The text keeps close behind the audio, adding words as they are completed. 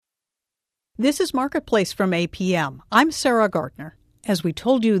This is Marketplace from APM. I'm Sarah Gardner. As we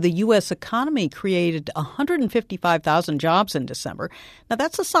told you, the U.S. economy created 155,000 jobs in December. Now,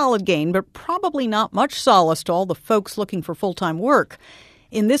 that's a solid gain, but probably not much solace to all the folks looking for full-time work.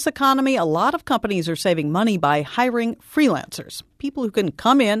 In this economy, a lot of companies are saving money by hiring freelancers, people who can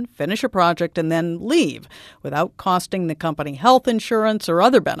come in, finish a project, and then leave without costing the company health insurance or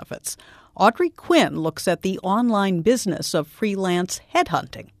other benefits. Audrey Quinn looks at the online business of freelance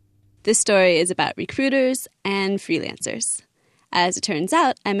headhunting. This story is about recruiters and freelancers. As it turns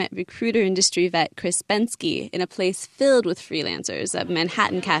out, I met recruiter industry vet Chris Bensky in a place filled with freelancers, a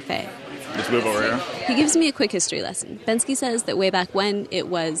Manhattan cafe. Let's move over here. He gives me a quick history lesson. Bensky says that way back when, it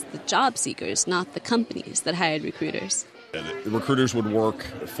was the job seekers, not the companies, that hired recruiters. The recruiters would work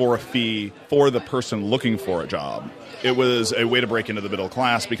for a fee for the person looking for a job. It was a way to break into the middle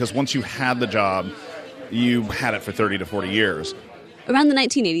class because once you had the job, you had it for 30 to 40 years. Around the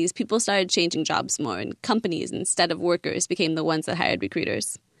 1980s, people started changing jobs more, and companies, instead of workers, became the ones that hired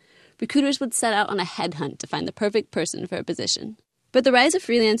recruiters. Recruiters would set out on a headhunt to find the perfect person for a position. But the rise of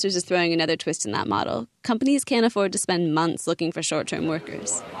freelancers is throwing another twist in that model. Companies can't afford to spend months looking for short-term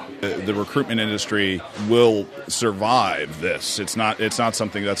workers. The recruitment industry will survive this. It's not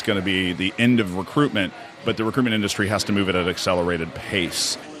something that's going to be the end of recruitment, but the recruitment industry has to move at an accelerated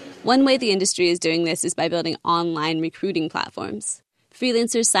pace. One way the industry is doing this is by building online recruiting platforms.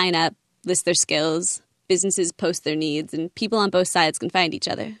 Freelancers sign up, list their skills, businesses post their needs, and people on both sides can find each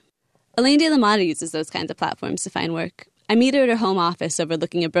other. Elaine De La Mata uses those kinds of platforms to find work. I meet her at her home office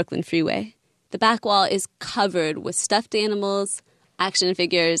overlooking a Brooklyn freeway. The back wall is covered with stuffed animals, action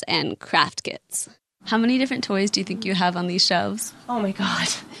figures, and craft kits. How many different toys do you think you have on these shelves? Oh my God.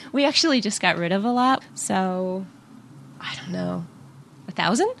 We actually just got rid of a lot, so I don't know,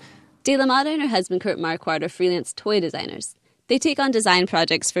 1,000? De La Mata and her husband Kurt Marquardt are freelance toy designers. They take on design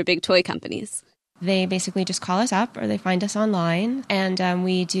projects for big toy companies. They basically just call us up or they find us online, and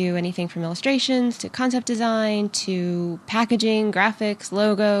we do anything from illustrations to concept design to packaging, graphics,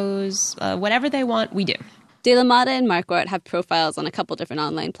 logos, whatever they want, we do. De La Mata and Marquardt have profiles on a couple different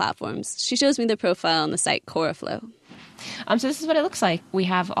online platforms. She shows me their profile on the site Coraflow. So this is what it looks like. We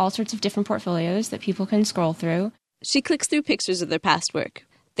have all sorts of different portfolios that people can scroll through. She clicks through pictures of their past work.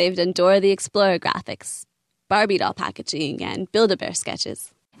 They've done Dora the Explorer graphics, Barbie doll packaging, and Build-A-Bear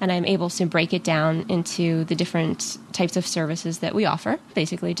sketches. And I'm able to break it down into the different types of services that we offer.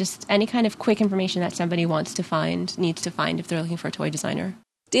 Basically, just any kind of quick information that somebody needs to find if they're looking for a toy designer.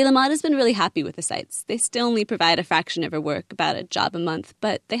 De La Mata's been really happy with the sites. They still only provide a fraction of her work, about a job a month,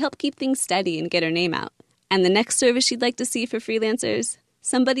 but they help keep things steady and get her name out. And the next service she'd like to see for freelancers?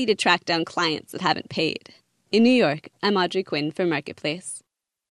 Somebody to track down clients that haven't paid. In New York, I'm Audrey Quinn for Marketplace.